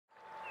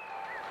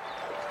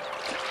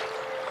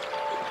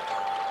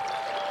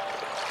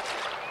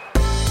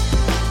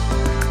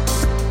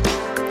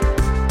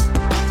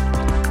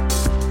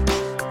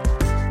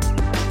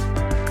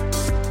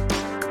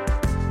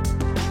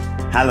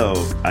Hello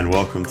and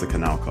welcome to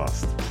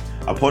Canalcast,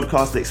 a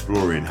podcast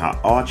exploring how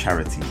our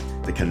charity,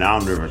 the Canal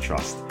and River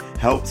Trust,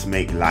 helps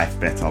make life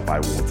better by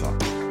water.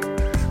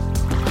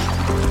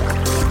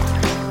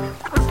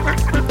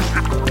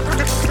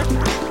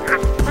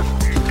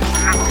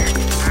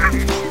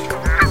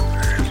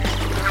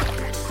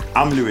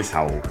 I'm Lewis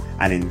Howell,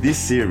 and in this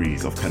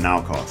series of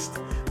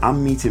Canalcast,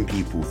 I'm meeting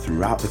people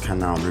throughout the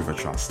Canal and River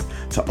Trust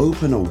to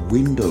open a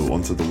window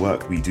onto the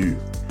work we do.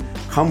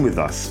 Come with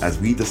us as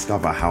we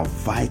discover how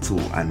vital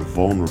and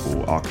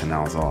vulnerable our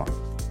canals are.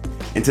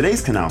 In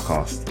today's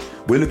Canalcast,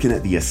 we're looking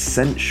at the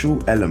essential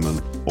element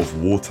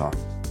of water.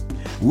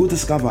 We'll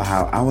discover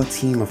how our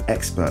team of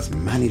experts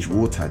manage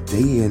water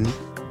day in,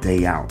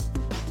 day out.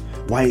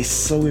 Why it's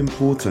so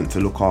important to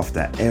look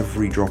after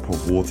every drop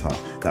of water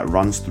that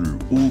runs through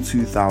all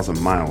 2,000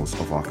 miles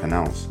of our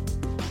canals.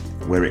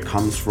 Where it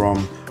comes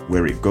from,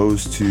 where it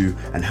goes to,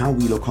 and how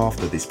we look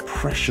after this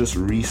precious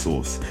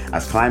resource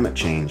as climate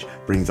change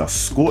brings us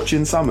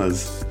scorching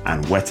summers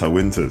and wetter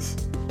winters.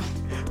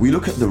 We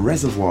look at the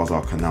reservoirs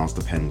our canals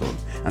depend on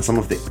and some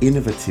of the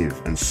innovative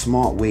and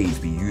smart ways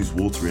we use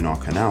water in our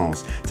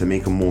canals to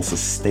make a more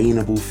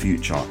sustainable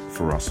future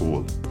for us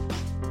all.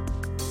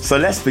 So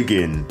let's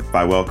begin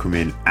by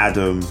welcoming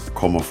Adam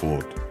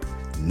Comerford,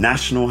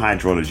 National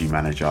Hydrology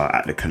Manager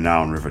at the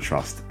Canal and River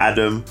Trust.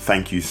 Adam,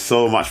 thank you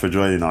so much for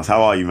joining us.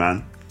 How are you,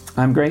 man?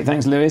 I'm great,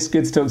 thanks Lewis.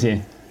 Good to talk to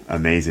you.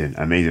 Amazing.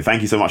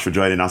 Thank you so much for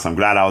joining us. I'm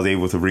glad I was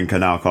able to bring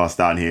Canalcast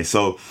down here.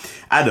 So,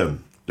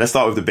 Adam, let's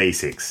start with the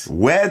basics.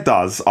 Where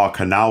does our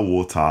canal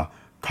water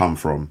come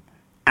from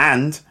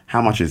and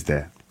how much is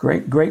there?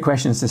 Great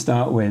questions to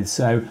start with.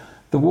 So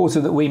the water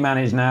that we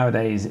manage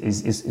nowadays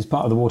is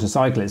part of the water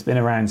cycle. It's been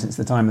around since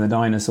the time of the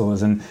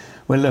dinosaurs and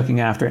we're looking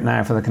after it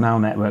now for the canal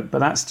network. But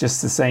that's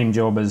just the same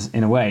job as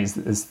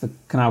the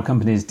canal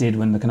companies did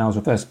when the canals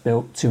were first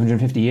built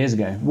 250 years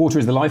ago. Water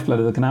is the lifeblood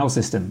of the canal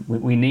system.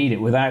 We need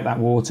it. Without that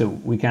water,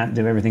 we can't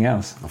do everything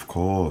else. Of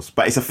course.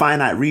 But it's a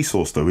finite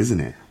resource though, isn't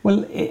it?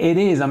 Well, it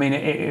is. I mean,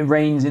 it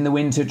rains in the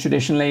winter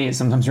traditionally. It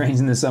sometimes rains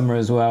in the summer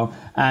as well.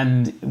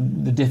 And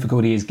the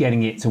difficulty is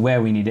getting it to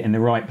where we need it in the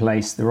right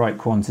place, the right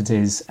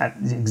quantities, at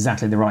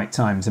exactly the right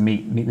time to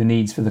meet the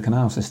needs for the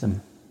canal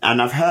system. And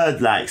I've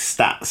heard like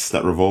stats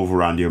that revolve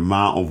around the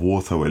amount of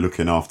water we're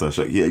looking after.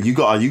 So yeah, you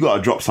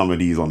gotta drop some of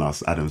these on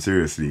us, Adam.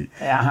 Seriously.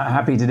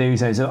 Happy to do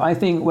so. So I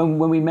think when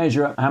we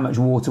measure how much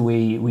water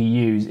we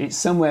use, it's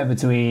somewhere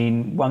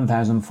between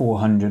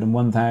 1,400 and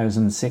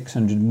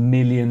 1,600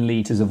 million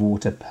litres of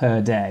water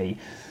per day.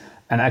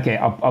 And okay,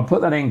 I'll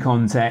put that in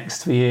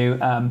context for you.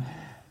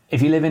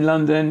 If you live in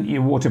London,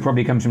 your water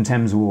probably comes from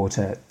Thames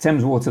Water.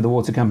 Thames Water, the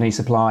water company,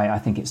 supply, I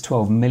think it's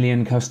 12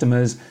 million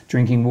customers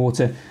drinking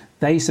water.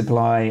 They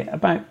supply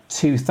about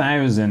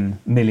 2,000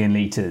 million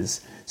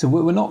litres. So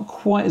we're not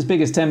quite as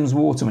big as Thames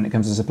Water when it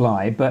comes to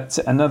supply, but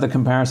another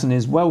comparison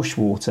is Welsh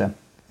Water.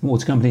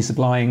 Water company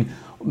supplying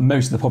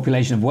most of the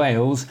population of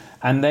Wales,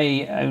 and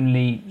they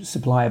only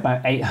supply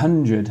about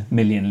 800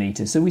 million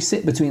litres. So we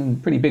sit between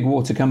pretty big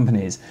water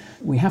companies.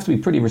 We have to be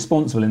pretty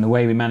responsible in the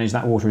way we manage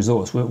that water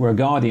resource. We're a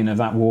guardian of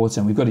that water,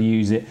 and we've got to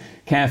use it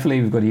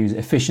carefully, we've got to use it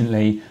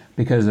efficiently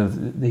because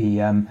of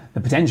the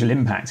potential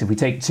impact. If we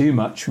take too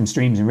much from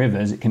streams and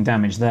rivers, it can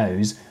damage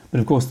those. But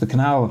of course, the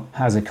canal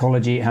has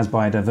ecology, it has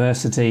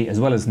biodiversity, as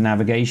well as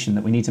navigation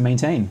that we need to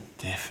maintain.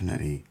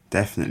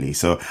 Definitely.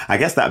 So I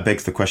guess that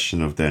begs the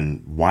question of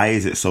then, why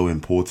is it so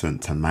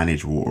important to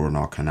manage water on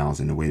our canals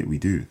in the way that we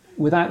do?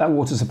 Without that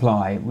water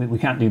supply, we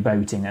can't do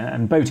boating,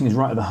 and boating is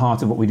right at the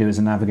heart of what we do as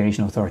a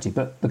navigation authority.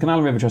 But the Canal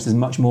and River Trust is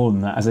much more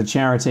than that. As a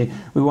charity,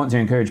 we want to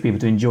encourage people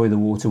to enjoy the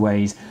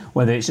waterways,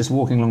 whether it's just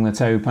walking along the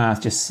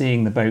towpath, just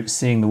seeing the boats,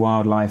 seeing the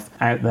wildlife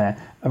out there.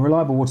 A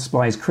reliable water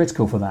supply is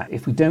critical for that.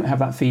 If we don't have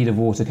that feed of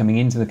water coming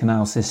into the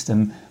canal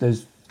system,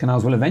 those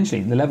canals will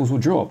eventually, the levels will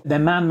drop. They're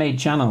man-made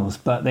channels,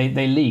 but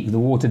they leak. The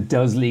water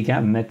does leak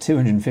out, and they're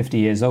 250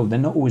 years old. They're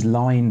not always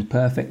lined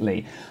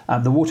perfectly.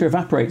 The water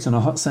evaporates on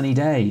a hot sunny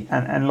day.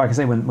 And like I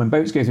say, when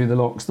boats go through the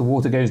locks, the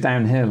water goes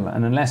downhill.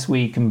 And unless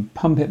we can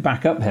pump it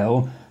back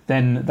uphill,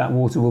 then that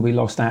water will be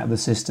lost out of the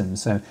system.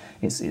 So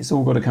it's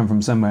all got to come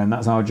from somewhere, and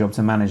that's our job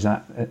to manage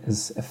that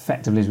as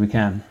effectively as we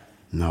can.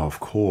 No, of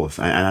course.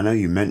 And I know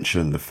you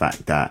mentioned the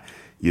fact that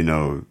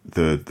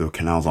the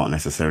canals aren't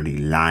necessarily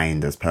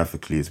lined as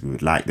perfectly as we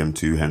would like them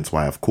to, hence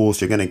why, of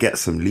course, you're going to get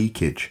some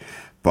leakage.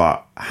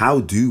 But how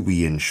do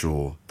we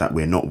ensure that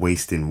we're not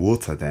wasting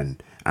water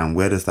then? And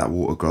where does that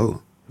water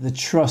go? The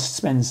Trust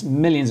spends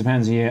millions of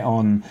pounds a year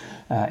on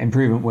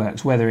improvement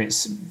works, whether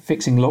it's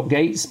fixing lock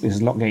gates,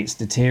 because lock gates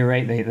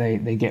deteriorate,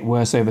 they get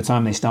worse over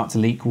time, they start to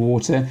leak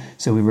water.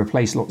 So we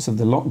replace lots of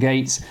the lock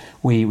gates.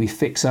 We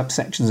fix up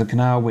sections of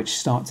canal which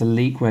start to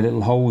leak where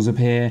little holes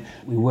appear.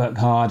 We work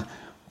hard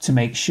to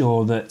make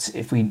sure that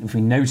if we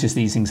notice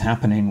these things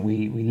happening,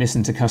 we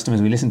listen to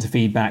customers, we listen to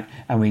feedback,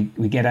 and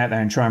we get out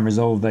there and try and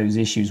resolve those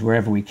issues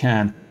wherever we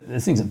can.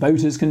 There's things that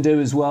boaters can do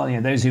as well.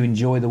 Those who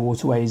enjoy the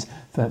waterways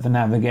for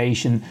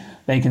navigation,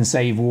 they can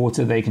save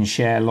water, they can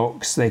share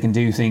locks, they can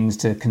do things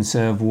to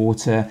conserve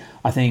water.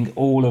 I think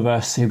all of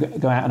us who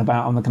go out and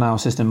about on the canal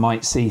system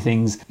might see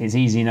things. It's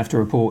easy enough to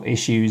report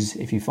issues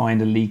if you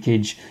find a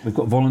leakage. We've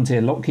got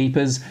volunteer lock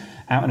keepers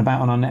out and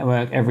about on our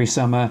network every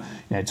summer,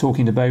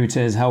 talking to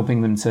boaters,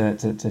 helping them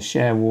to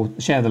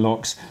share the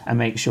locks and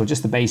make sure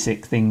just the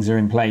basic things are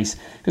in place.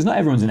 Because not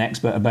everyone's an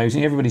expert at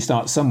boating. Everybody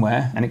starts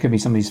somewhere, and it could be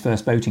somebody's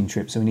first boating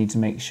trip. So we need to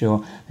make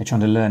sure they're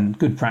trying to learn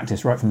good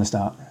practice right from the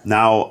start.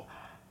 Now,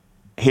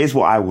 here's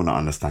what I want to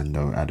understand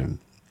though, Adam.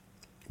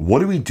 What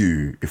do we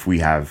do if we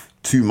have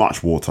too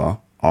much water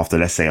after,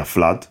 let's say, a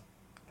flood,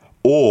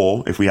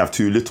 or if we have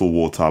too little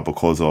water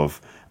because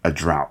of a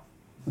drought?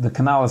 The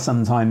canal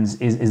sometimes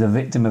is a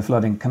victim of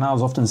flooding.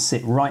 Canals often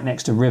sit right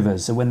next to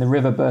rivers. So when the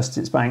river bursts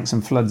its banks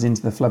and floods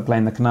into the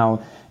floodplain, the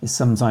canal is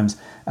sometimes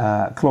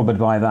clobbered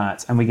by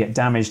that, and we get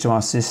damage to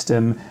our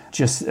system.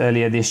 Just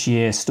earlier this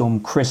year, Storm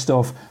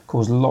Christoph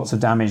caused lots of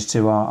damage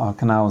to our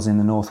canals in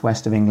the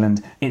northwest of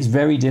England. It's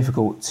very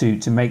difficult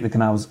to make the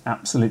canals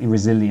absolutely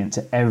resilient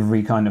to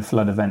every kind of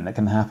flood event that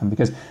can happen,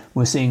 because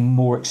we're seeing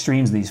more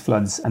extremes of these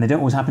floods, and they don't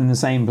always happen in the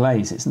same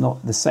place. It's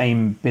not the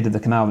same bit of the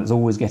canal that's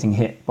always getting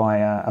hit by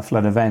a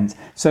flood event.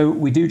 So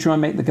we do try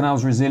and make the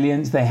canals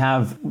resilient. They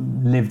have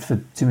lived for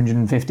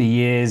 250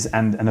 years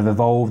and have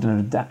evolved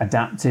and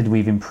adapted.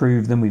 We've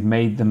improved them, we've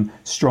made them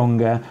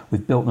stronger,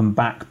 we've built them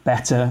back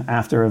better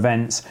after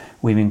events.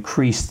 We've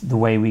increased the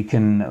way we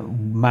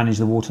can manage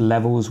the water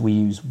levels. We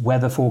use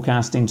weather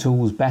forecasting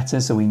tools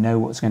better, so we know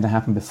what's going to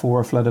happen before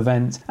a flood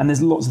event. And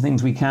there's lots of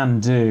things we can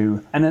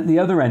do. And at the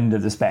other end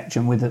of the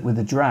spectrum, with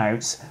the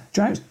droughts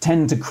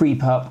tend to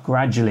creep up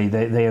gradually.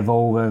 They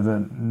evolve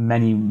over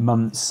many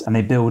months and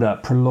they build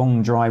up.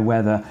 Prolonged dry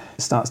weather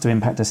starts to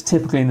impact us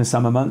typically in the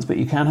summer months, but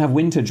you can have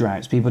winter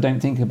droughts. People don't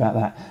think about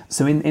that.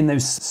 So in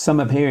those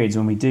summer periods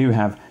when we do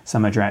have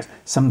summer droughts,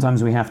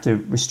 sometimes we have to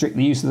restrict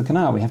the use of the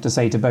canal. We have to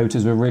say to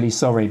boaters, we're really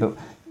sorry, but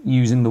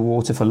using the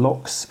water for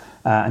locks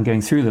and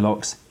going through the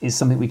locks is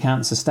something we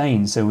can't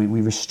sustain. So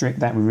we restrict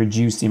that, we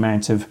reduce the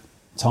amount of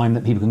time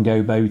that people can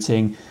go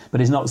boating,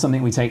 but it's not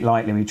something we take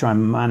lightly. We try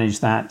and manage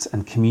that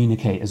and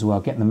communicate as well,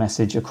 get the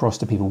message across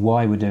to people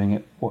why we're doing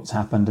it, what's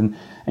happened.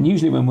 And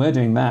usually when we're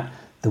doing that,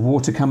 the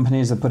water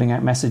companies are putting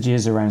out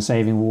messages around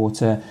saving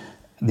water.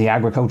 The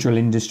agricultural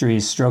industry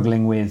is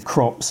struggling with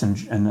crops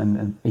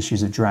and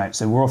issues of drought.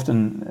 So we're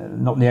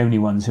often not the only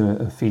ones who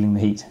are feeling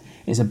the heat.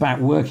 It's about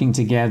working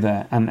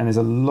together, and there's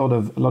a lot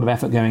of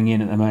effort going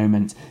in at the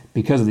moment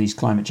because of these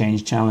climate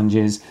change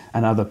challenges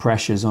and other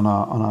pressures on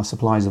our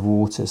supplies of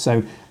water.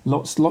 So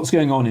lots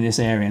going on in this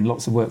area, and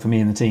lots of work for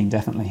me and the team,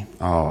 definitely.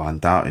 Oh,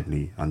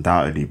 undoubtedly.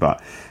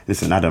 But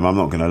listen, Adam, I'm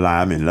not going to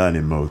lie, I'm in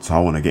learning mode, so I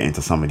want to get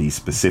into some of these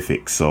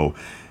specifics. So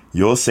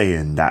you're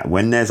saying that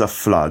when there's a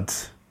flood,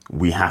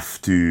 we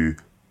have to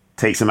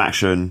take some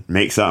action,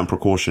 make certain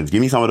precautions.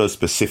 Give me some of those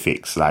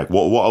specifics. Like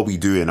what are we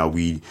doing?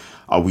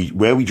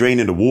 Where are we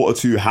draining the water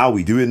to? How are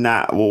we doing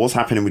that? What's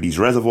happening with these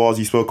reservoirs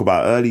you spoke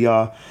about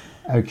earlier?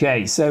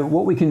 Okay, so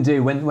what we can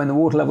do when the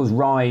water levels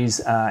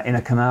rise in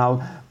a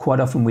canal, quite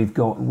often we've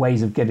got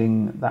ways of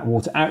getting that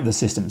water out of the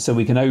system. So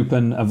we can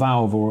open a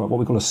valve or what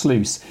we call a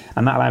sluice,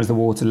 and that allows the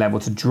water level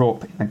to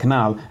drop in the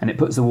canal, and it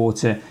puts the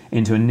water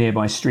into a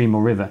nearby stream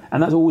or river.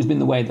 And that's always been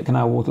the way that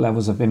canal water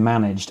levels have been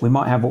managed. We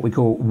might have what we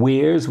call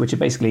weirs, which are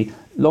basically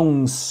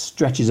long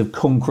stretches of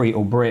concrete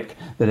or brick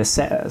that are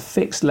set at a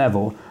fixed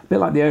level, a bit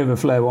like the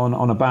overflow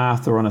on a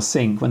bath or on a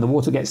sink. When the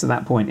water gets to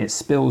that point, it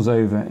spills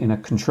over in a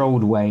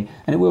controlled way,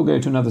 and it will go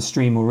to another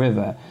stream or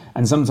river.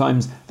 And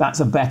sometimes that's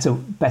a better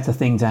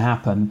thing to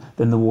happen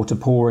than the water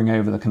pouring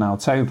over the canal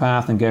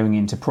towpath and going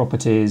into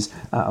properties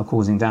or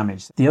causing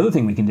damage. The other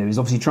thing we can do is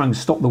obviously try and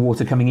stop the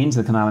water coming into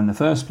the canal in the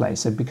first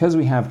place. So because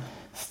we have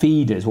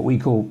feeders, what we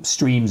call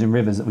streams and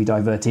rivers that we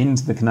divert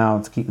into the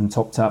canal to keep them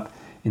topped up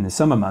in the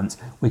summer months,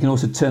 we can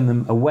also turn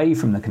them away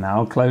from the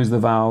canal, close the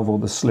valve or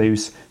the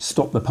sluice,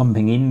 stop the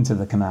pumping into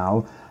the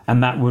canal,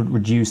 and that would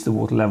reduce the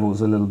water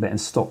levels a little bit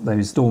and stop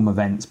those storm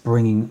events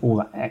bringing all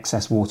that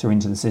excess water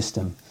into the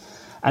system.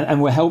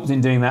 And we're helped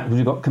in doing that because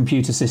we've got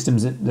computer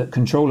systems that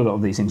control a lot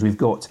of these things. We've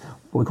got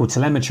what we call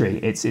telemetry.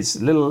 It's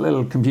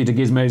little computer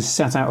gizmos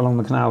set out along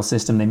the canal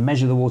system. They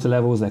measure the water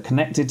levels. They're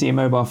connected to your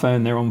mobile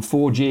phone. They're on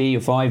 4G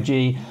or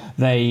 5G.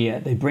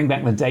 They bring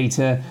back the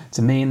data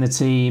to me and the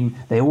team.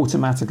 They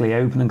automatically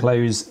open and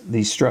close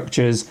these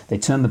structures. They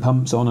turn the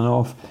pumps on and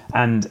off.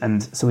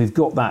 And so we've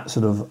got that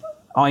sort of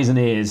eyes and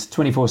ears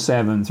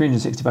 24/7,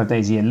 365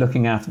 days a year,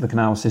 looking after the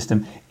canal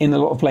system in a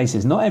lot of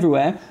places. Not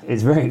everywhere.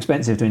 It's very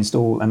expensive to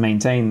install and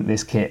maintain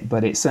this kit,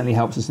 but it certainly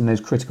helps us in those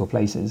critical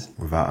places.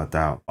 Without a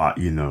doubt. But,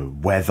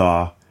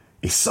 weather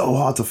is so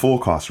hard to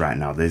forecast right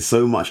now. There's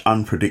so much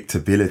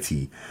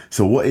unpredictability.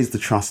 So what is the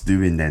trust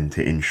doing then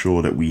to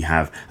ensure that we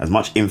have as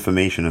much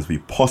information as we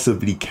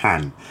possibly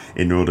can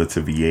in order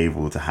to be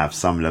able to have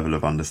some level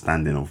of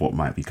understanding of what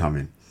might be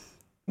coming?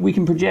 We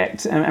can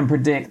project and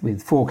predict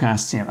with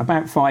forecasts,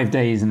 about 5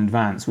 days in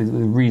advance with a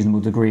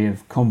reasonable degree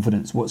of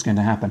confidence what's going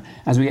to happen.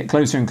 As we get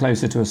closer and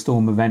closer to a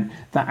storm event,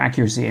 that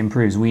accuracy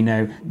improves.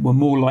 We're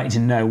more likely to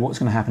know what's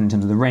going to happen in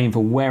terms of the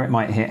rainfall, where it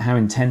might hit, how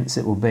intense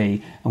it will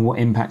be, and what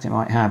impact it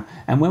might have.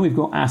 And when we've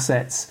got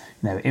assets,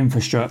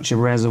 infrastructure,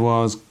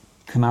 reservoirs,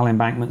 canal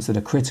embankments that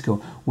are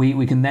critical,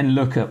 we can then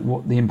look at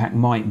what the impact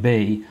might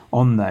be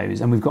on those,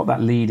 and we've got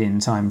that lead-in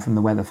time from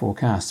the weather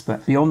forecasts.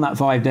 But beyond that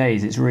 5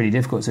 days, it's really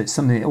difficult, so it's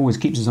something that always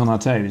keeps us on our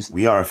toes.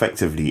 We are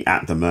effectively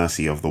at the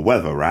mercy of the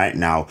weather, right?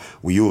 Now,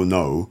 we all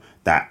know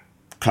that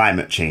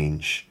climate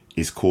change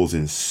is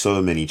causing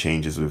so many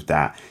changes with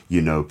that.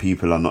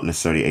 People are not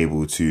necessarily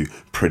able to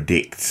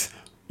predict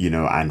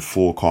and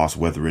forecast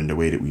weather in the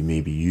way that we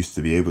maybe used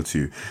to be able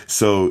to.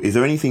 So is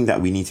there anything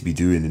that we need to be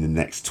doing in the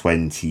next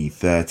 20,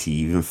 30,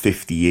 even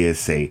 50 years,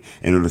 say,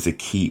 in order to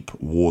keep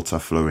water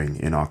flowing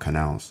in our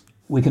canals?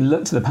 We can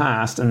look to the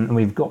past, and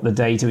we've got the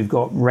data, we've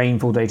got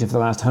rainfall data for the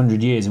last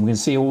 100 years, and we can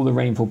see all the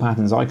rainfall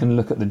patterns. I can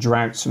look at the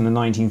droughts from the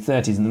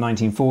 1930s and the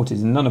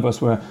 1940s, and none of us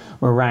were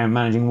around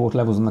managing water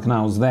levels on the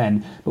canals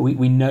then, but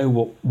we know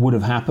what would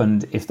have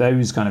happened if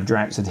those kind of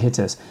droughts had hit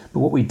us.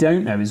 But what we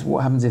don't know is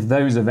what happens if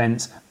those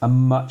events are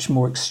much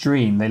more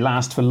extreme. They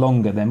last for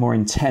longer, they're more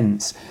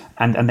intense,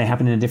 and they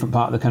happen in a different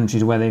part of the country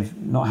to where they've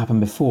not happened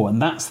before. And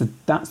that's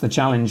the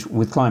challenge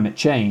with climate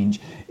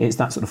change. It's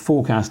that sort of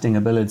forecasting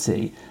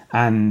ability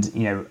and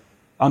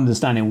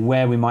understanding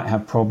where we might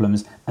have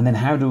problems, and then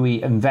how do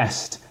we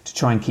invest to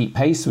try and keep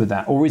pace with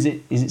that? Or is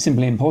it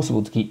simply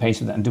impossible to keep pace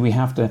with that? And do we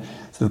have to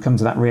sort of come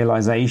to that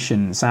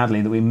realization,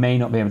 sadly, that we may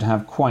not be able to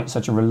have quite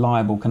such a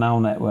reliable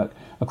canal network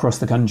across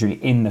the country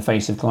in the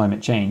face of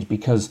climate change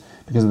because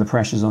of the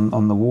pressures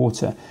on the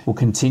water? We'll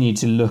continue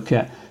to look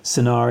at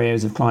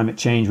scenarios of climate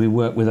change. We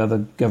work with other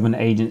government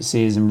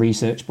agencies and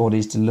research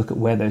bodies to look at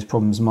where those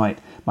problems might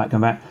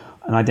come back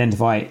and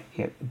identify,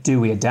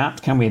 do we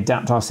adapt? Can we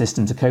adapt our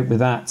system to cope with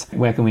that?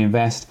 Where can we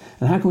invest?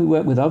 And how can we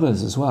work with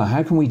others as well?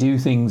 How can we do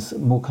things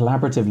more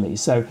collaboratively?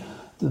 So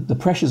the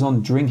pressures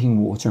on drinking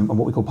water and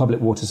what we call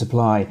public water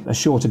supply are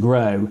sure to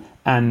grow,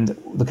 and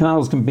the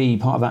canals can be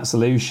part of that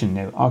solution.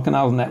 Our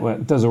canal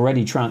network does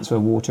already transfer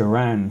water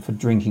around for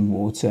drinking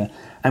water,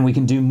 and we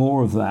can do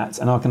more of that.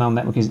 And our canal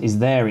network is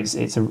there. It's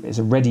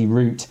a ready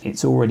route.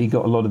 It's already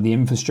got a lot of the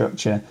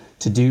infrastructure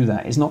to do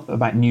that. It's not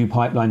about new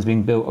pipelines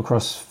being built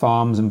across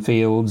farms and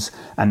fields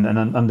and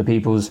under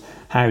people's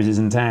houses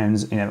and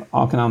towns.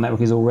 Our canal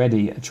network is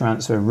already a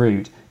transfer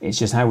route. It's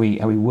just how we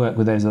work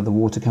with those other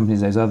water companies,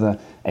 those other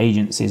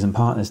agencies and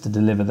partners to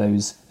deliver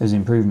those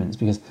improvements,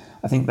 because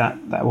I think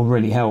that will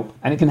really help.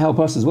 And it can help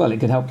us as well. It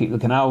could help keep the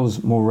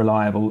canals more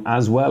reliable,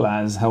 as well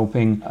as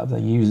helping other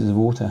users of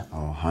water.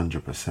 Oh,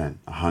 100%.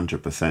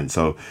 100%.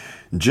 So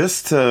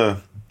just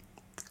to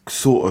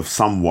sort of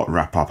somewhat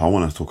wrap up, I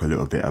want to talk a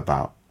little bit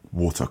about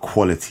water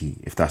quality,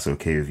 if that's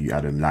okay with you,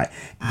 Adam. Like,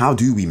 how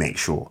do we make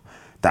sure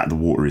that the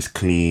water is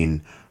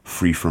clean,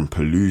 free from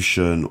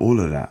pollution, all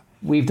of that?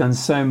 We've done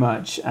so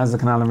much as the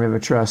Canal and River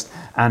Trust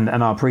and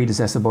our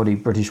predecessor body,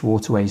 British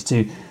Waterways,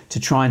 to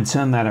try and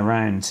turn that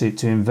around,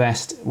 to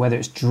invest, whether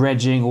it's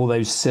dredging all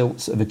those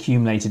silts that have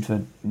accumulated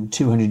for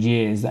 200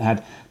 years that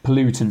had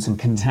pollutants and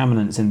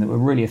contaminants in that were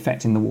really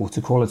affecting the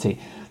water quality,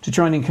 to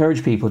try and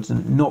encourage people to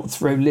not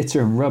throw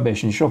litter and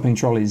rubbish and shopping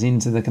trolleys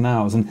into the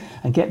canals and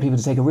get people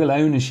to take a real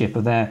ownership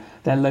of their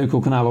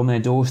local canal on their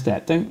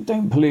doorstep.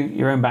 Don't pollute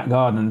your own back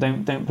garden,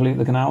 and don't pollute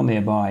the canal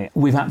nearby.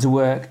 We've had to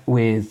work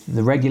with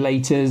the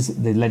regulators.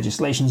 The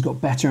legislation's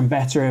got better and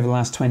better over the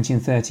last 20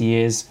 and 30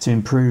 years to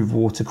improve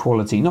water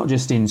quality, not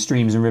just in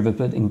streams and rivers,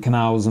 but in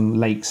canals and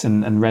lakes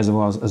and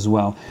reservoirs as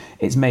well.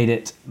 It's made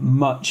it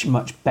much,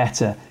 much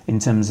better in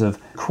terms of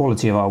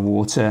quality of our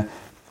water.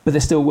 But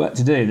there's still work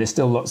to do. There's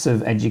still lots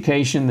of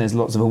education. There's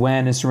lots of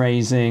awareness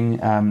raising,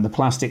 the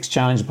plastics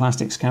challenge, the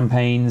plastics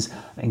campaigns,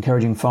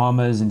 encouraging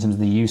farmers in terms of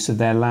the use of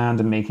their land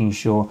and making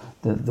sure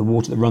that the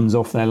water that runs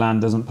off their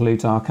land doesn't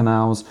pollute our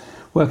canals.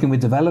 Working with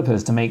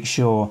developers to make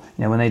sure,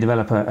 when they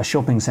develop a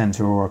shopping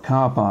centre or a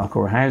car park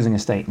or a housing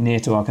estate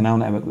near to our canal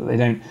network, that they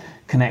don't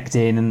connect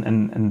in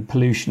and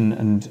pollution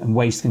and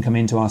waste can come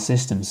into our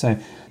system. So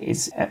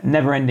it's a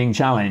never-ending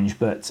challenge,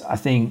 but I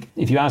think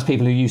if you ask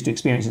people who used to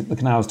experience the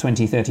canals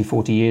 20, 30,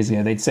 40 years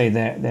ago, they'd say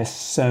they're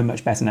so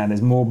much better now.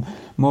 There's more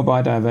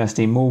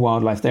biodiversity, more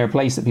wildlife. They're a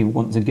place that people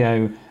want to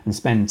go and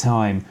spend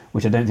time,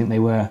 which I don't think they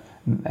were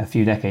a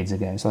few decades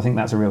ago. So I think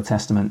that's a real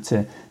testament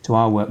to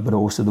our work, but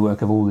also the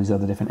work of all these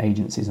other different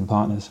agencies and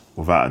partners.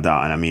 Without a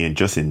doubt. And I mean,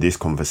 just in this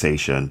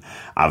conversation,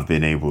 I've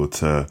been able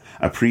to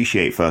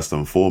appreciate first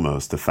and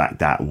foremost the fact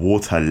that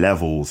water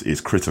levels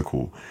is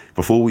critical.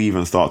 Before we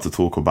even start to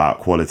talk about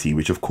quality,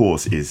 which of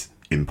course is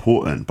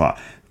important, but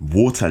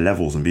water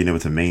levels and being able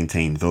to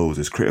maintain those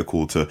is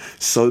critical to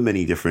so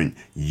many different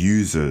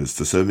users,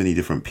 to so many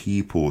different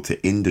people,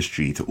 to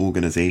industry, to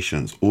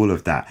organizations. All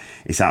of that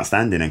is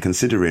outstanding. And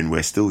considering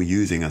we're still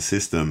using a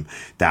system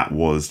that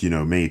was,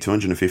 made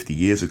 250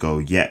 years ago,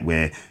 yet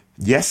we're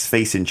yes,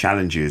 facing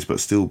challenges, but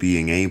still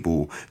being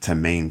able to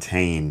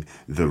maintain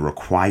the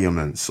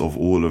requirements of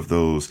all of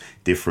those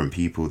different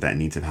people that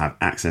need to have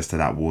access to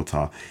that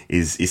water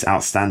is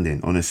outstanding,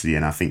 honestly.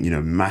 And I think,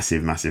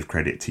 massive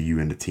credit to you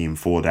and the team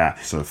for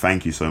that. So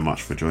thank you so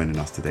much for joining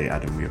us today,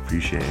 Adam. We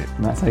appreciate it.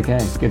 That's okay.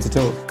 It's good to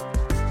talk.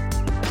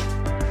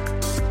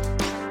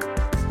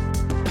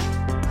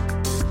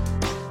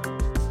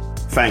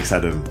 Thanks,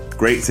 Adam.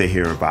 Great to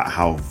hear about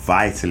how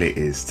vital it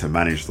is to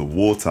manage the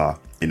water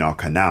in our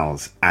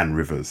canals and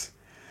rivers.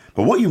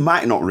 But what you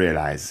might not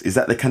realise is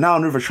that the Canal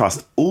and River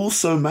Trust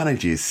also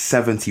manages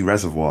 70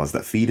 reservoirs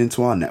that feed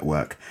into our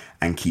network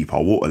and keep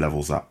our water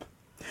levels up.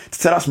 To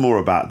tell us more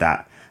about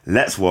that,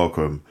 let's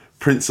welcome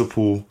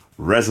Principal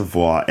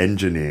Reservoir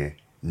Engineer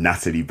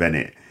Natalie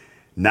Bennett.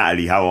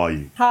 Natalie, how are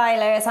you? Hi,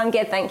 Lewis. I'm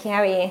good, thank you. How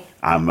are you?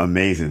 I'm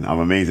amazing.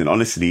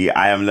 Honestly,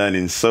 I am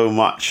learning so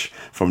much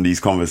from these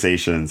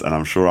conversations, and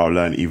I'm sure I'll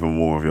learn even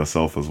more of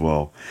yourself as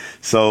well.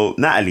 So,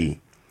 Natalie,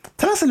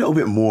 tell us a little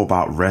bit more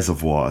about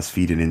reservoirs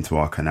feeding into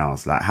our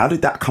canals. Like, how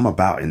did that come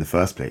about in the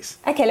first place?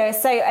 Okay,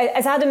 Lewis. So,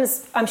 as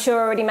Adam's, I'm sure,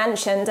 already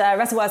mentioned,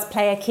 reservoirs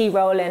play a key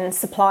role in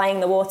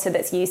supplying the water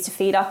that's used to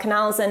feed our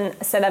canals, and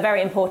so they're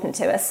very important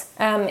to us.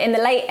 In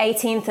the late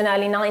 18th and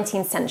early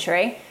 19th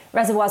century,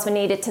 reservoirs were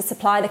needed to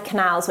supply the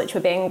canals which were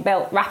being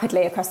built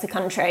rapidly across the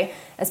country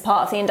as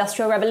part of the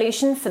Industrial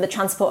Revolution for the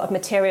transport of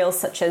materials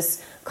such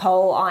as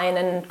coal, iron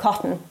and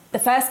cotton. The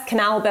first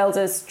canal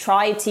builders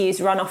tried to use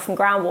runoff from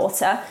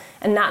groundwater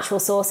and natural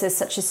sources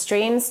such as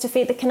streams to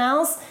feed the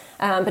canals,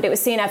 but it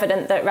was soon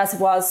evident that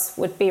reservoirs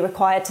would be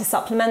required to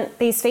supplement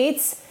these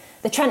feeds.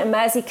 The Trent and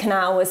Mersey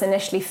Canal was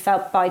initially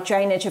fed by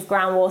drainage of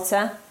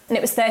groundwater, and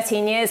it was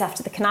 13 years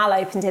after the canal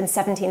opened in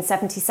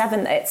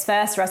 1777 that its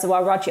first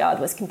reservoir rodyard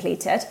was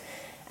completed.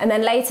 And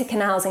then later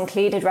canals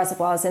included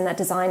reservoirs in their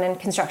design and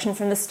construction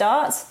from the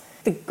start.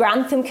 The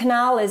Grantham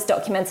Canal is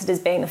documented as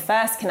being the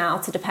first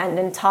canal to depend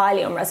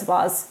entirely on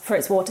reservoirs for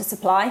its water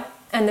supply.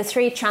 And the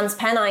three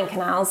Transpennine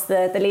canals,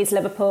 the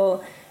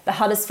Leeds-Liverpool, the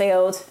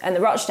Huddersfield and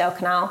the Rochdale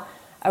Canal,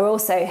 are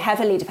also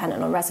heavily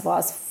dependent on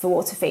reservoirs for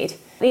water feed.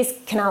 These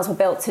canals were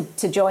built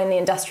to join the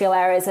industrial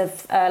areas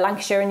of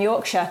Lancashire and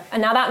Yorkshire.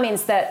 And now that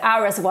means that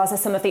our reservoirs are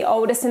some of the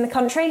oldest in the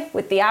country,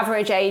 with the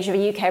average age of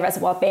a UK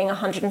reservoir being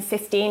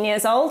 115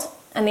 years old.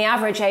 And the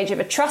average age of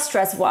a trust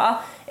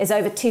reservoir is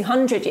over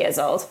 200 years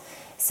old.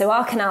 So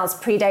our canals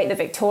predate the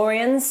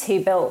Victorians,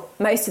 who built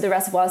most of the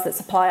reservoirs that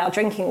supply our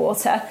drinking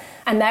water.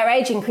 And their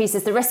age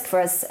increases the risk for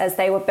us as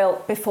they were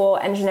built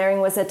before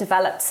engineering was a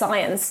developed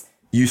science.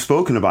 You've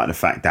spoken about the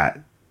fact that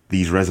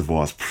these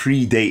reservoirs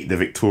predate the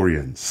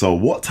Victorians. So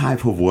what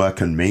type of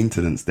work and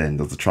maintenance then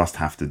does the Trust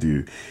have to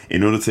do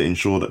in order to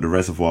ensure that the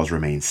reservoirs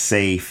remain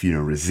safe,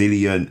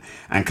 resilient,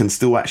 and can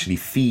still actually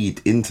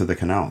feed into the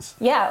canals?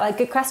 Yeah,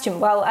 good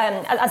question. Well,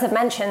 as I've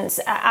mentioned,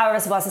 our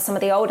reservoirs are some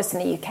of the oldest in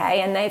the UK,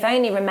 and they've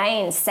only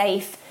remained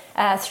safe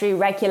through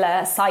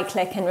regular,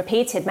 cyclic and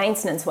repeated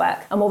maintenance work.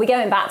 And we'll be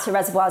going back to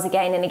reservoirs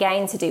again and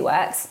again to do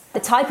works. The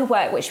type of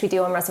work which we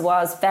do on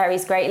reservoirs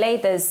varies greatly.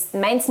 There's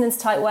maintenance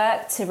type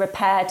work to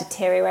repair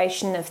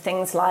deterioration of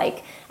things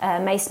like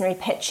masonry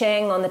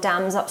pitching on the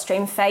dam's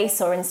upstream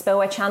face or in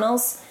spillway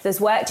channels.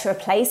 There's work to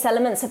replace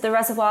elements of the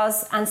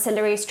reservoir's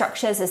ancillary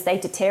structures as they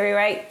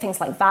deteriorate,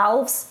 things like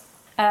valves.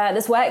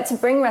 There's work to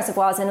bring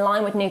reservoirs in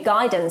line with new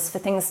guidance for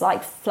things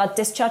like flood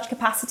discharge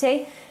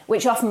capacity,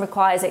 which often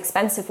requires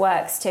expensive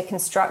works to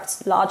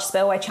construct large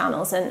spillway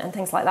channels and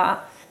things like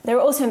that. There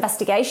are also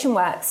investigation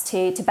works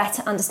to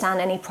better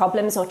understand any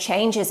problems or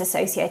changes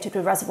associated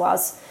with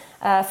reservoirs.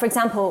 For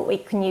example, we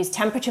can use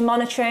temperature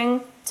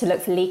monitoring to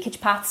look for leakage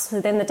paths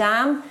within the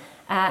dam,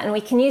 and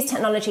we can use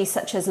technology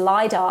such as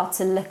LiDAR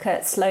to look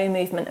at slow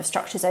movement of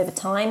structures over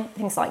time,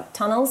 things like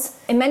tunnels.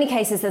 In many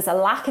cases, there's a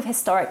lack of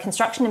historic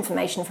construction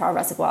information for our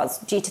reservoirs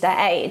due to their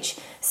age,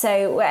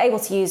 so we're able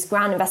to use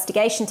ground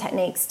investigation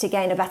techniques to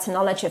gain a better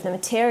knowledge of the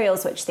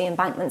materials which the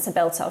embankments are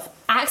built of.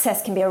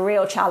 Access can be a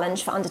real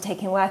challenge for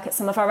undertaking work at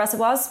some of our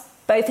reservoirs,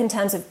 both in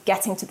terms of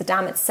getting to the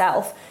dam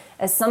itself,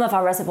 as some of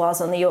our reservoirs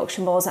on the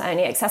Yorkshire moors are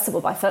only accessible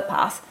by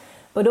footpath,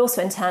 but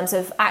also in terms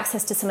of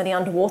access to some of the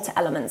underwater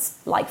elements,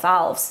 like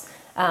valves.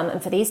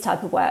 And for these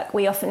type of work,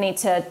 we often need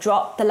to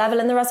drop the level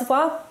in the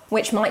reservoir,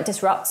 which might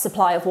disrupt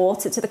supply of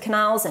water to the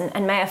canals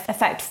and may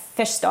affect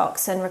fish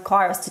stocks and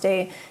require us to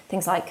do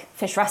things like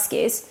fish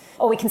rescues.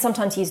 Or we can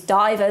sometimes use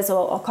divers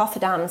or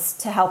cofferdams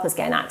to help us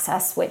gain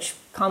access, which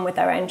come with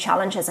their own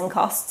challenges and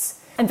costs.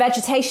 And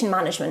vegetation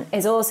management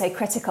is also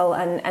critical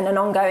and an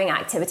ongoing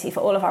activity for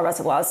all of our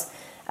reservoirs.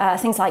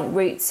 Things like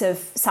roots of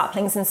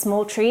saplings and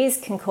small trees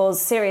can cause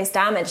serious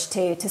damage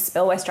to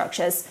spillway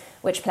structures,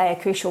 which play a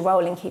crucial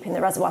role in keeping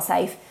the reservoir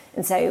safe.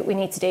 And so we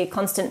need to do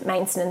constant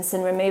maintenance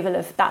and removal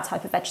of that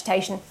type of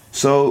vegetation.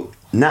 So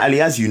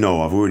Natalie, as you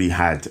know, I've already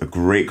had a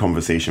great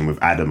conversation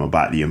with Adam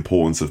about the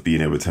importance of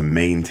being able to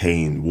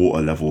maintain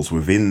water levels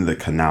within the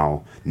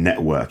canal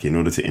network in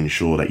order to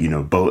ensure that,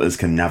 boaters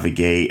can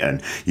navigate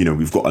and,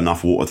 we've got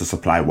enough water to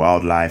supply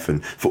wildlife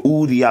and for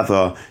all the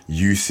other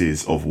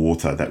uses of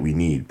water that we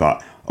need.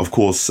 But of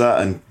course,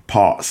 certain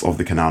parts of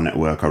the canal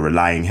network are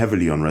relying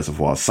heavily on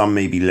reservoirs, some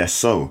maybe less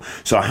so.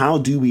 So how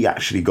do we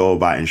actually go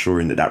about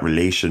ensuring that that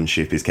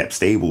relationship is kept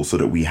stable so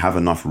that we have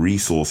enough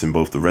resource in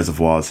both the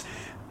reservoirs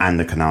and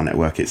the canal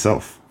network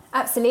itself?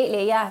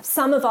 Absolutely, yeah.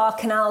 Some of our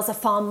canals are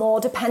far more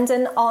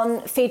dependent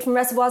on feed from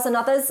reservoirs than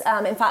others.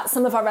 In fact,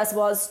 some of our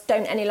reservoirs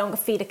don't any longer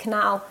feed a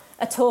canal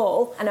at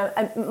all and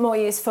are more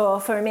used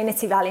for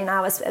amenity value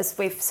now, as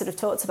we've sort of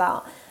talked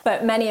about.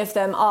 But many of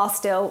them are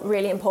still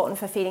really important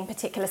for feeding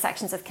particular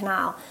sections of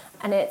canal.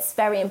 And it's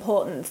very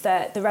important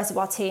that the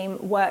reservoir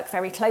team work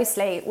very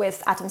closely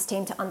with Adam's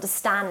team to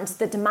understand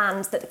the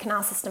demand that the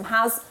canal system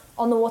has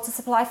on the water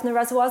supply from the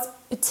reservoirs,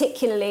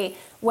 particularly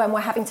when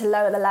we're having to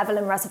lower the level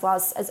in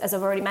reservoirs, as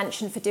I've already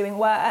mentioned, for doing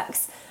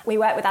works. We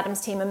work with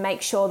Adam's team and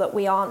make sure that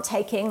we aren't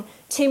taking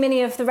too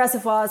many of the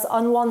reservoirs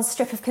on one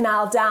strip of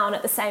canal down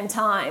at the same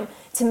time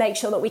to make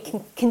sure that we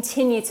can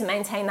continue to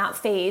maintain that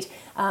feed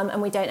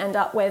and we don't end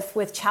up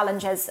with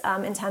challenges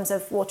in terms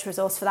of water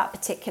resource for that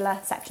particular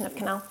section of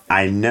canal.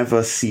 I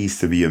never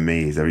cease to be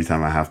amazed every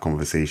time I have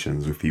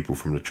conversations with people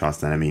from the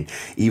trust. And I mean,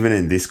 even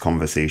in this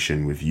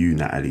conversation with you,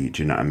 Natalie,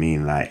 do you know what I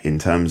mean? Like in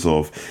terms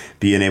of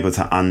being able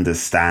to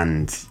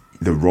understand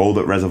the role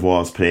that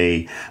reservoirs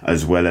play,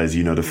 as well as,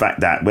 the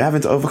fact that we're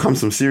having to overcome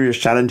some serious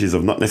challenges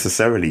of not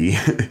necessarily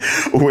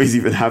always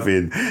even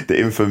having the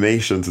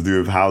information to do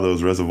with how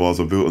those reservoirs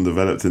were built and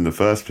developed in the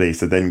first place,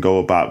 to then go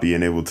about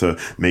being able to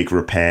make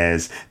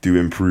repairs, do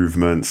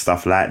improvements,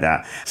 stuff like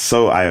that.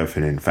 So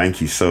eye-opening.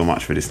 Thank you so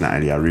much for this,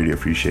 Natalie. I really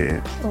appreciate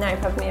it. No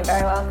problem. You're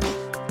very welcome.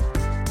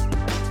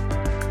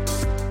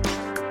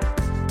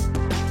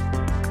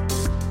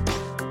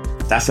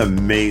 That's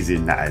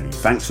amazing, Natalie.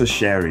 Thanks for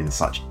sharing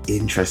such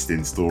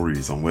interesting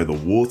stories on where the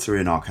water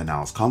in our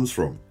canals comes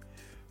from.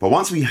 But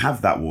once we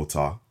have that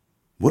water,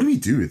 what do we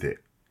do with it?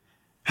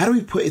 How do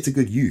we put it to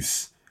good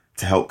use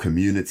to help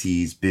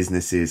communities,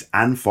 businesses,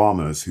 and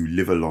farmers who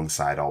live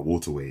alongside our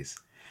waterways?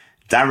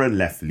 Darren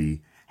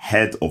Leftley,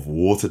 Head of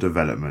Water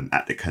Development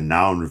at the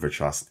Canal and River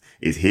Trust,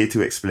 is here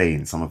to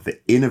explain some of the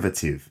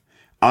innovative,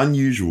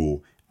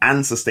 unusual,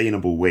 and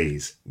sustainable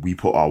ways we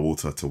put our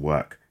water to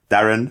work.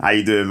 Darren, how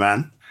you doing,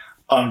 man?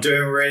 I'm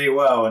doing really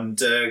well, and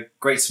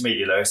great to meet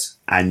you, Lewis.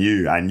 And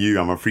you.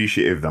 I'm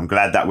appreciative. I'm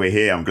glad that we're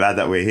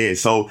here.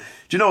 So, do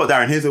you know what,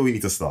 Darren? Here's where we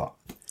need to start.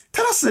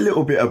 Tell us a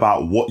little bit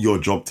about what your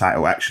job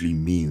title actually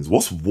means.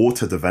 What's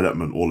water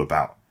development all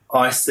about?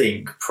 I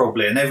think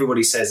probably, and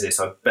everybody says this,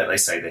 I bet they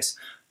say this,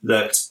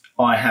 that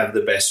I have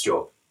the best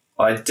job.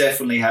 I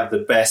definitely have the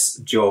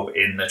best job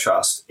in the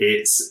trust.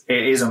 It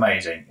is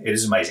amazing. It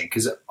is amazing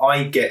because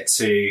I get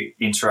to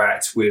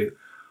interact with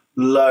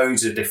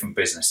loads of different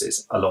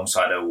businesses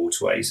alongside our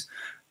waterways,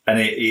 and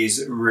it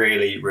is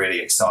really,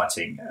 really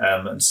exciting.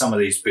 And some of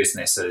these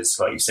businesses,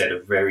 like you said,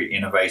 are very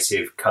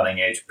innovative,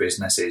 cutting-edge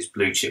businesses,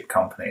 blue-chip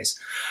companies.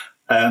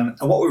 And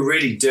what we're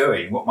really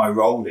doing, what my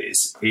role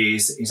is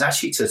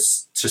actually to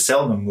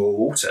sell them raw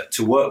water,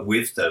 to work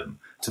with them,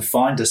 to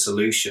find the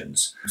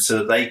solutions so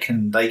that they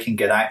can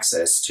get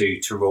access to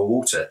raw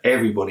water.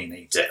 Everybody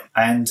needs it,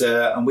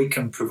 and we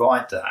can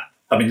provide that.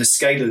 I mean, just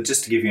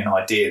to give you an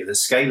idea, the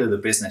scale of the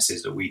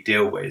businesses that we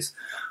deal with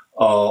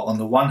are, on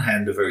the one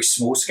hand, a very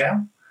small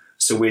scale.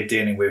 So we're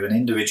dealing with an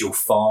individual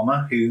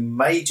farmer who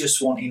may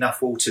just want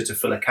enough water to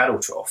fill a cattle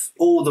trough,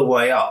 all the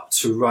way up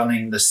to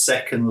running the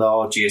second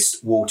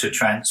largest water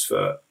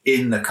transfer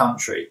in the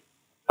country.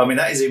 I mean,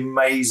 that is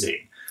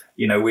amazing.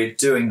 We're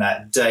doing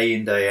that day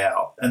in, day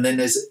out. And then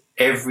there's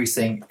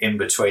everything in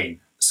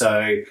between.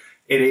 So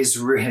it is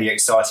really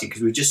exciting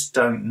because we just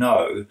don't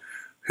know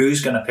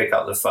who's going to pick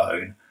up the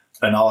phone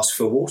and ask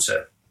for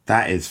water.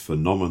 That is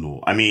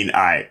phenomenal. I mean,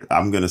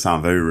 I'm going to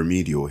sound very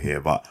remedial here,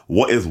 but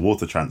what is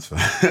water transfer?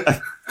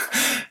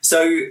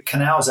 So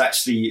canals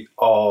actually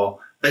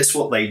that's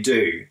what they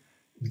do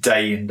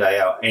day in, day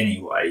out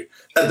anyway.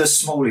 At the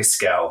smallest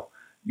scale,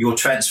 you're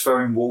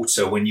transferring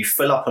water. When you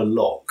fill up a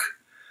lock,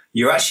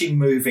 you're actually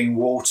moving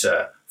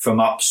water from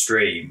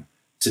upstream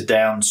to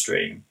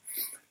downstream.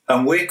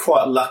 And we're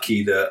quite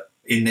lucky that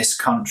in this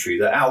country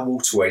that our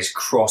waterways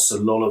cross a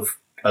lot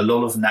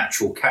of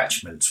natural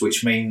catchments,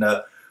 which mean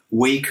that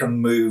we can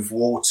move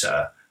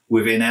water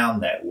within our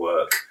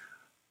network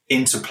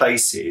into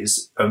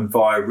places and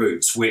via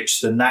routes which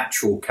the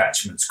natural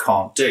catchments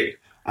can't do.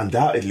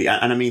 Undoubtedly.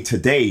 And I mean,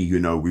 today,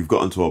 we've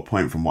gotten to a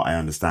point, from what I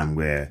understand,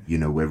 where,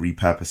 we're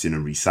repurposing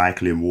and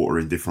recycling water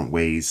in different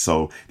ways.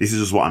 So this is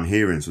just what I'm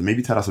hearing. So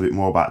maybe tell us a bit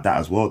more about that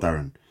as well,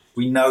 Darren.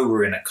 We know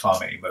we're in a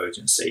climate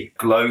emergency.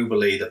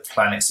 Globally, the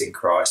planet's in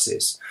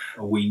crisis.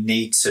 We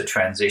need to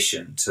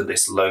transition to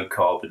this low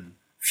carbon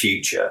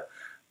future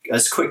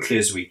as quickly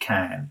as we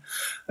can.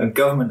 And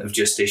government have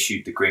just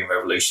issued the Green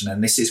Revolution,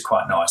 and this is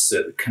quite nice.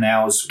 The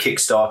canals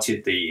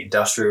kick-started the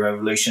Industrial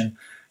Revolution,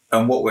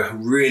 and what we're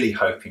really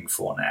hoping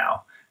for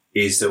now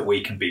is that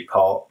we can be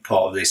part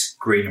of this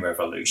green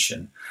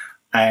revolution.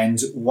 And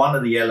one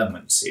of the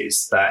elements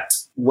is that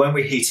when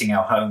we're heating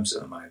our homes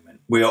at the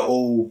moment, we are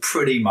all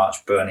pretty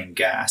much burning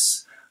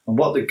gas. And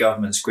what the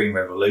government's green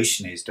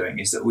revolution is doing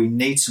is that we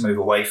need to move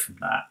away from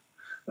that.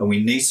 And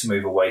we need to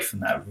move away from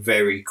that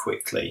very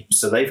quickly.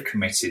 So they've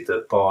committed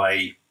that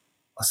by,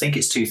 I think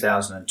it's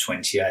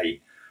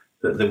 2028,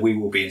 that we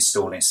will be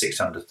installing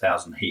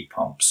 600,000 heat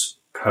pumps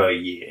per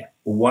year.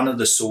 One of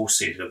the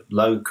sources of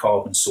low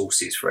carbon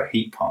sources for a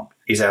heat pump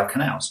is our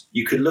canals.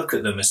 You could look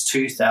at them as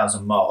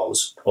 2,000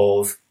 miles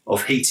of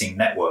heating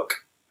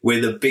network.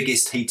 We're the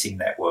biggest heating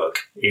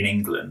network in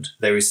England.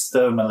 There is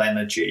thermal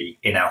energy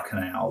in our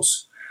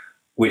canals,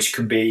 which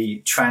can be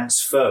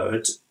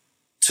transferred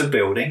to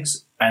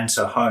buildings and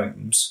to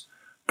homes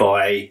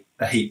by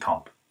a heat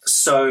pump.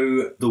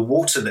 So the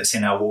water that's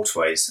in our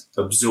waterways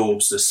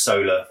absorbs the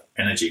solar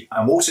energy.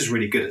 And water is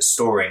really good at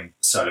storing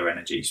solar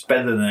energy. It's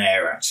better than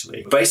air,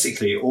 actually.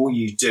 Basically, all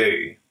you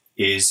do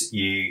is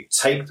you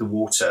take the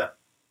water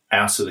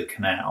out of the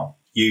canal,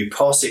 you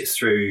pass it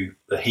through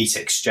the heat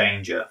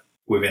exchanger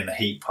within the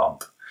heat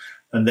pump,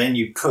 and then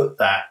you put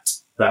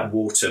that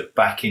water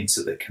back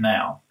into the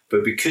canal.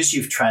 But because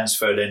you've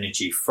transferred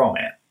energy from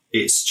it,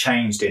 it's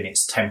changed in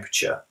its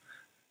temperature.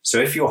 So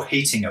if you're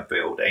heating a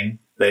building,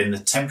 then the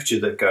temperature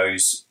that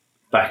goes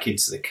back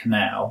into the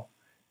canal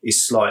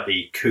is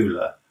slightly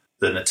cooler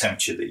than the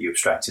temperature that you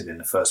abstracted in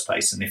the first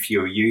place. And if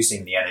you're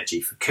using the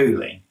energy for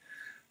cooling,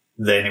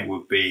 then it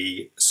would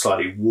be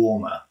slightly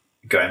warmer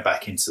going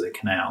back into the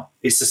canal.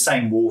 It's the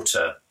same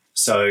water,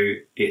 so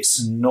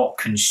it's not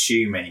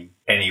consuming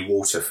any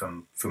water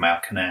from our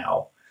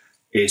canal.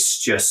 It's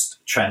just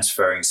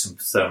transferring some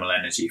thermal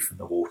energy from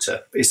the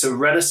water. It's a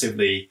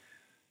relatively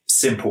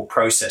simple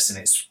process, and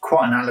it's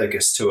quite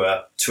analogous to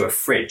a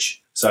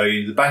fridge. So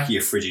the back of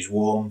your fridge is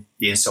warm,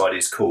 the inside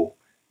is cool.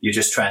 You're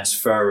just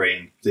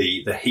transferring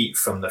the heat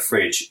from the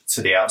fridge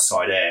to the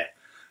outside air.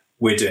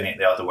 We're doing it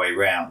the other way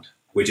around.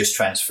 We're just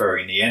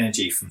transferring the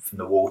energy from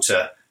the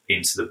water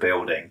into the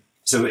building.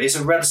 So it's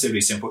a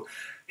relatively simple.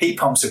 Heat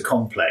pumps are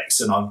complex,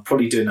 and I'm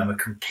probably doing them a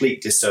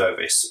complete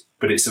disservice,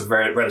 but it's a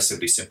very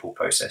relatively simple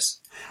process.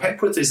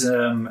 Hepworth is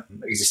an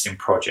existing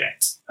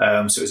project.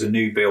 So it's a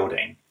new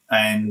building,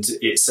 and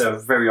it's a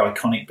very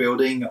iconic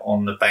building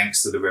on the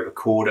banks of the River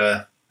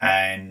Calder,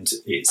 and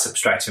it's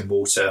abstracting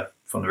water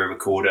from the River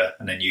Calder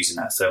and then using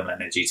that thermal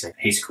energy to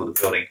heat and cool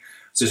the building.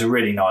 So it's a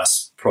really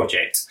nice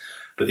project.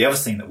 But the other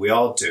thing that we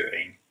are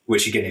doing,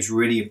 which again is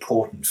really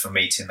important for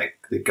meeting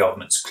the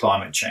government's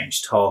climate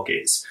change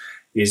targets,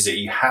 is that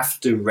you have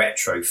to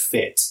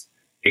retrofit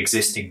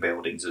existing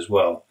buildings as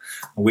well.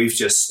 And we've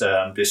just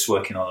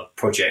working on a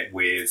project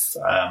with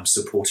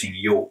supporting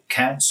York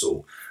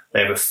Council.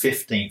 They have a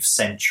 15th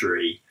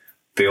century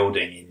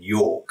building in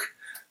York,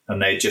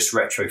 and they're just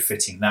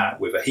retrofitting that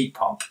with a heat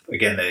pump.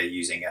 Again, they're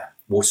using a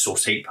water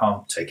source heat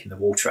pump, taking the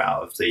water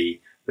out of the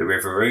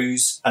River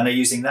Ouse, and they're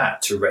using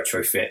that to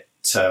retrofit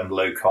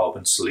low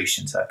carbon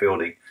solution to that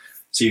building.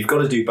 So you've got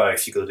to do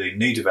both. You've got to do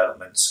new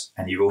developments,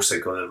 and you've also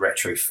got to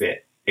retrofit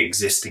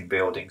existing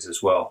buildings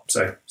as well.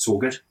 So it's all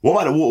good. What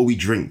about the water we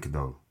drink,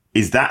 though?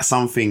 Is that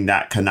something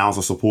that canals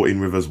are supporting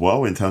with as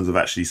well, in terms of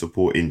actually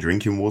supporting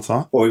drinking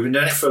water? Well, we've been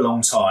doing it for a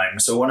long time.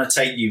 So I want to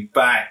take you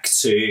back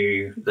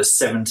to the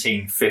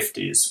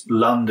 1750s,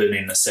 London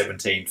in the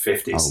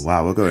 1750s. Oh,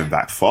 wow. We're going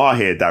back far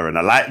here, Darren.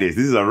 I like this.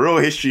 This is a real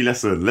history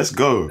lesson. Let's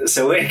go.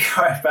 So we're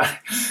going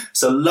back.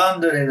 So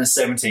London in the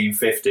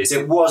 1750s,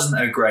 it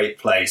wasn't a great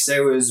place.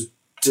 There was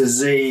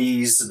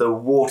disease, the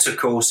water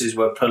courses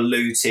were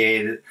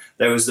polluted,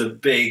 there was a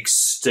big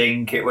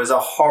stink. It was a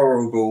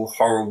horrible,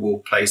 horrible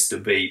place to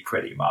be,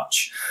 pretty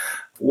much.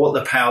 What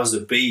the powers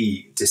that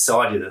be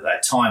decided at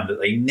that time,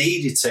 that they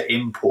needed to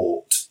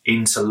import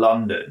into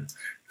London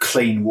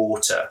clean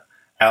water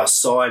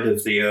outside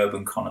of the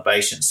urban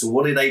conurbation. So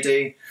what did they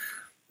do?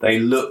 They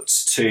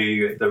looked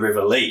to the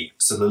River Lee.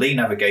 So the Lee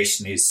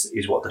navigation is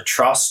what the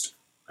Trust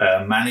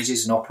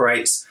manages and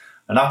operates.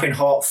 And up in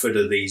Hertford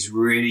are these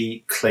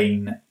really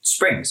clean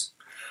springs.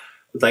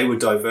 They were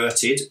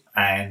diverted,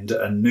 and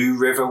a new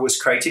river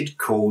was created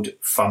called,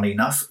 funnily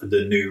enough,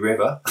 the New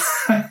River.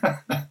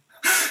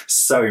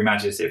 So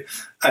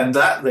imaginative. And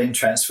that then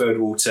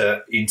transferred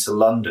water into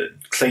London,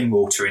 clean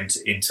water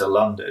into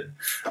London.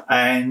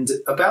 And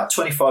about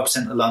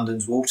 25% of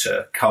London's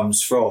water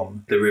comes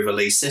from the River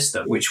Lee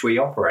system, which we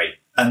operate.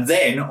 And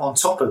then on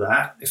top of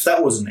that, if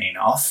that wasn't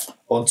enough,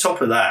 on top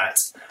of that,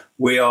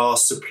 we are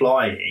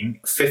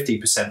supplying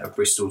 50% of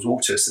Bristol's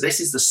water. So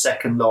this is the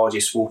second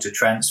largest water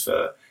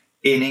transfer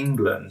in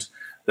England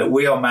that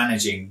we are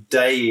managing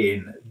day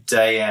in,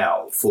 day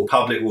out for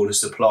public water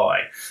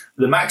supply.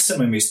 The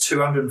maximum is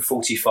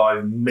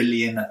 245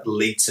 million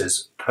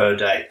litres per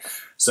day.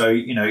 So,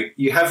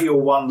 you have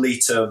your 1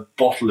 litre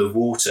bottle of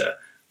water.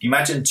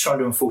 Imagine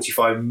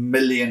 245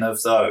 million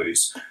of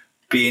those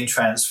being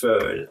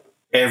transferred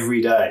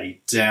every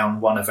day down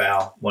one of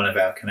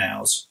our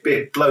canals.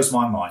 It blows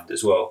my mind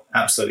as well.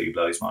 Absolutely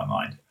blows my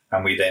mind.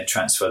 And we then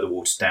transfer the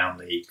water down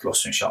the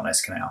Gloucester and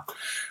Sharpness Canal.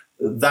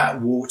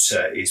 that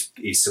water is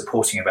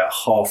supporting about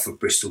half of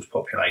Bristol's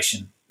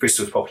population.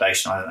 Bristol's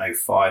population, I don't know,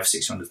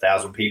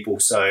 500,000-600,000 people.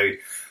 So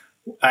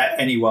at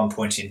any one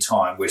point in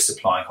time, we're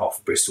supplying half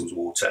of Bristol's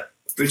water,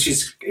 which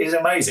is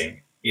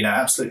amazing.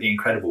 Absolutely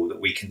incredible that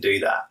we can do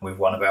that with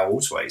one of our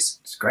waterways.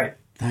 It's great.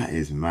 That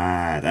is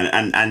mad.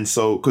 And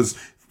so, because,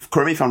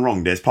 correct me if I'm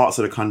wrong, there's parts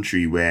of the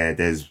country where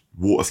there's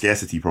water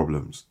scarcity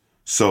problems.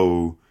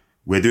 So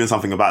we're doing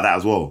something about that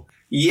as well.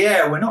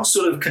 Yeah, we're not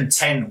sort of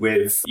content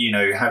with,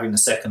 having the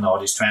second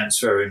largest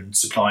transfer and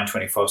supplying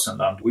 25% of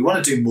London. We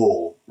want to do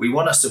more. We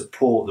want to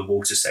support the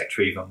water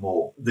sector even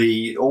more.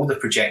 All the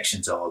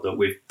projections are that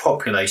with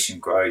population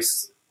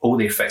growth, all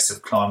the effects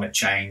of climate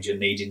change and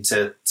needing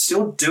to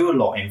still do a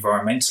lot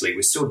environmentally,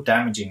 we're still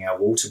damaging our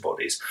water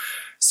bodies.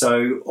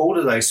 So all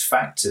of those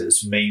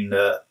factors mean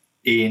that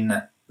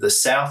in the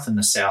south and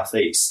the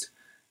southeast,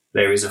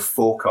 there is a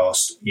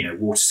forecast,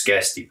 water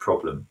scarcity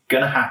problem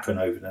going to happen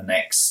over the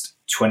next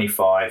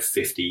 25,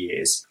 50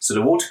 years. So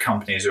the water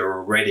companies are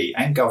already,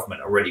 and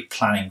government already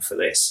planning for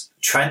this,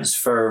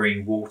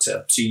 transferring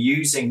water. So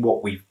using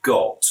what we've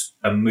got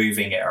and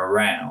moving it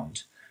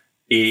around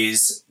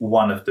is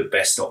one of the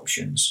best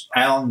options.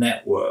 Our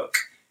network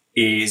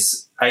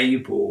is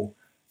able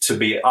to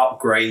be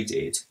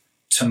upgraded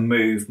to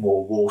move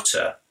more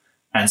water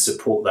and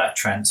support that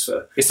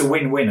transfer. It's a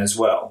win-win as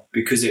well,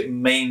 because it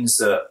means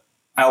that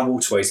our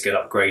waterways get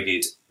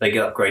upgraded. They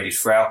get upgraded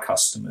for our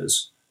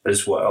customers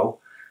as well.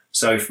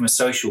 So from a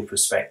social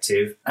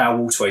perspective, our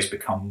waterways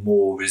become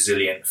more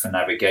resilient for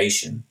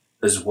navigation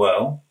as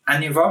well.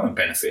 And the environment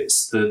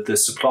benefits. The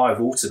supply of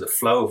water, the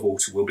flow of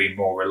water will be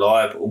more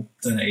reliable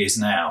than it is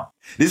now.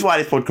 This is why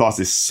this podcast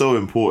is so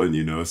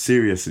important,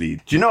 seriously.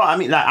 Do you know what I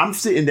mean? Like, I'm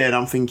sitting there and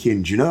I'm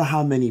thinking, do you know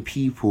how many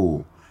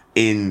people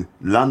in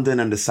London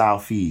and the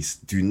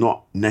Southeast do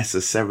not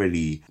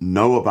necessarily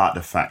know about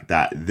the fact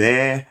that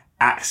their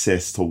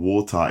access to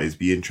water is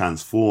being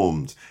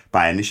transformed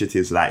by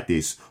initiatives like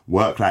this,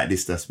 work like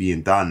this that's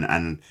being done?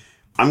 And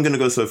I'm going to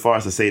go so far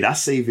as to say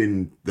that's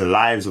saving the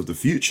lives of the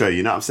future.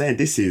 You know what I'm saying?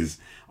 This is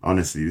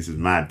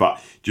mad.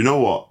 But do you know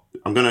what?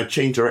 I'm going to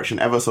change direction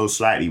ever so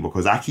slightly,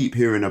 because I keep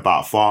hearing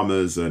about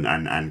farmers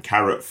and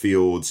carrot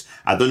fields.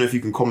 I don't know if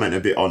you can comment a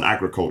bit on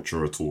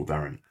agriculture at all,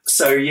 Darren.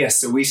 So yes,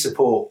 so we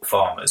support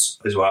farmers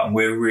as well, and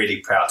we're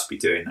really proud to be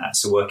doing that.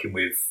 So working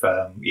with,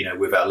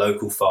 with our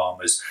local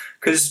farmers,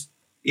 because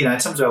in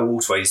terms of our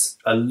waterways,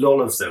 a lot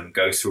of them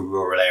go through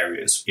rural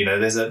areas.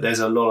 There's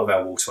a lot of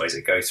our waterways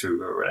that go through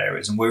rural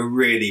areas, and we're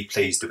really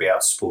pleased to be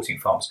out supporting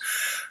farmers.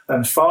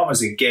 And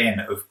farmers, again,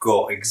 have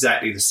got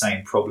exactly the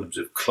same problems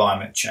of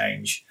climate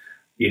change.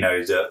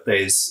 That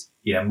there's,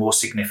 more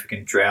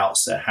significant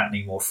droughts that are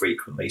happening more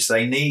frequently. So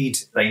they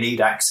need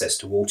access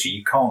to water.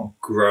 You can't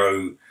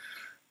grow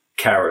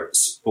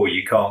carrots, or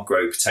you can't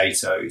grow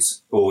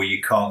potatoes, or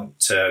you can't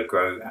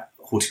grow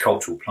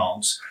horticultural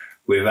plants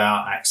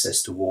without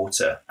access to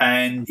water.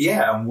 And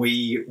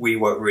we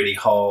work really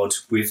hard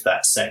with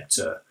that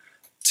sector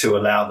to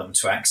allow them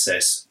to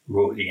access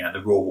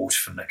the raw water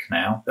from the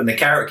canal. And the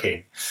Carrot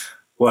King,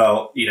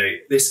 well,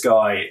 this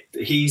guy,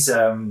 he's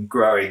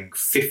growing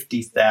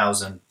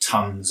 50,000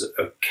 tons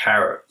of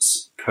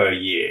carrots per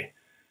year.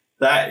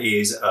 That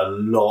is a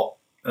lot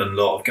of,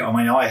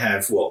 I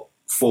have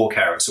 4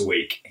 carrots a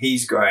week.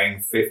 He's growing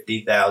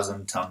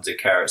 50,000 tons of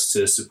carrots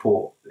to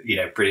support,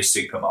 British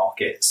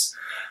supermarkets.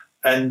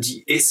 And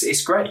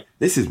it's great.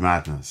 This is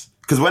madness.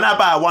 Because when I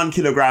buy a 1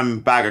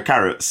 kilogram bag of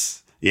carrots,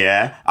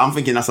 I'm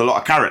thinking that's a lot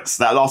of carrots.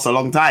 That lasts a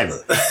long time.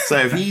 So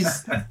if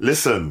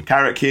listen,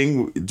 Carrot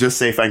King, just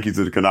say thank you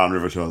to the Canal and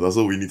River Trust. That's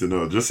all we need to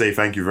know. Just say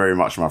thank you very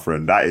much, my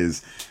friend. That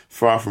is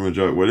far from a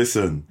joke. Well,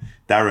 listen,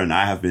 Darren,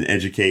 I have been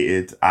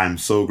educated. I'm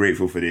so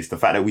grateful for this. The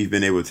fact that we've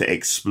been able to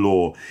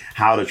explore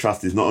how the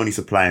Trust is not only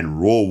supplying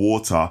raw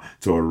water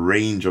to a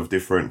range of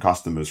different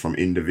customers, from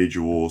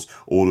individuals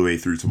all the way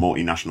through to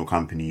multinational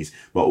companies,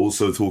 but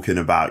also talking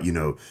about,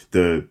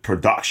 the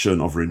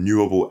production of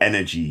renewable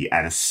energy,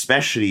 and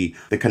especially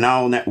the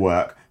canal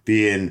network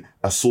being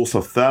a source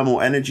of thermal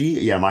energy.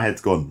 Yeah, my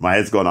head's gone.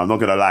 I'm not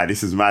going to lie.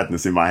 This is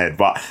madness in my head,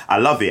 but I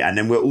love it. And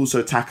then we're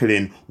also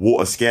tackling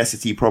water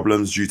scarcity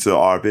problems due to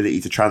our ability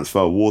to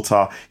transfer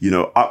water,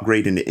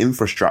 upgrading the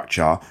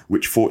infrastructure,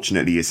 which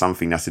fortunately is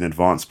something that's in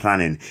advanced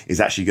planning, is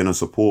actually going to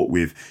support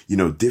with,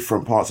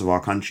 different parts of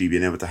our country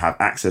being able to have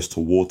access to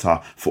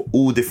water for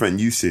all different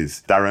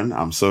uses. Darren,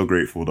 I'm so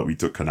grateful that we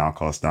took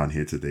Canalcast down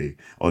here today.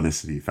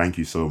 Honestly, thank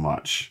you so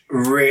much.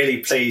 Really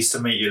pleased to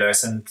meet you,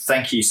 Lewis, and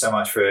thank you so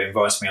much for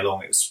inviting me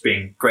along. It's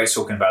been great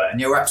talking about it,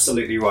 and you're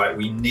absolutely right.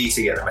 We need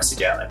to get the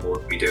message out there more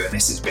than we do, and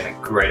this has been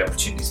a great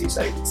opportunity.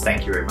 So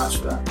thank you very much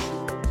for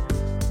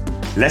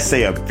that. Let's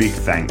say a big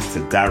thanks to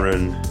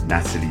Darren,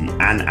 Natalie,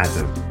 and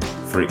Adam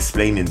for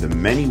explaining the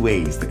many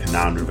ways the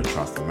Canal and River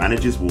Trust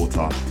manages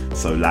water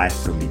so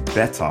life can be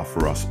better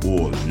for us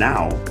all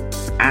now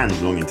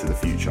and long into the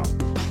future.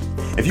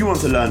 If you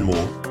want to learn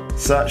more,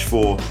 search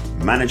for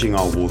Managing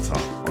Our Water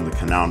on the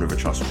Canal and River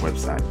Trust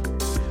website.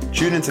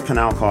 Tune into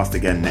Canalcast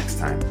again next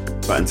time.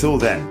 But until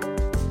then,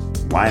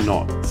 why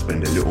not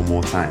spend a little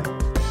more time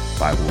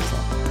by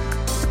water?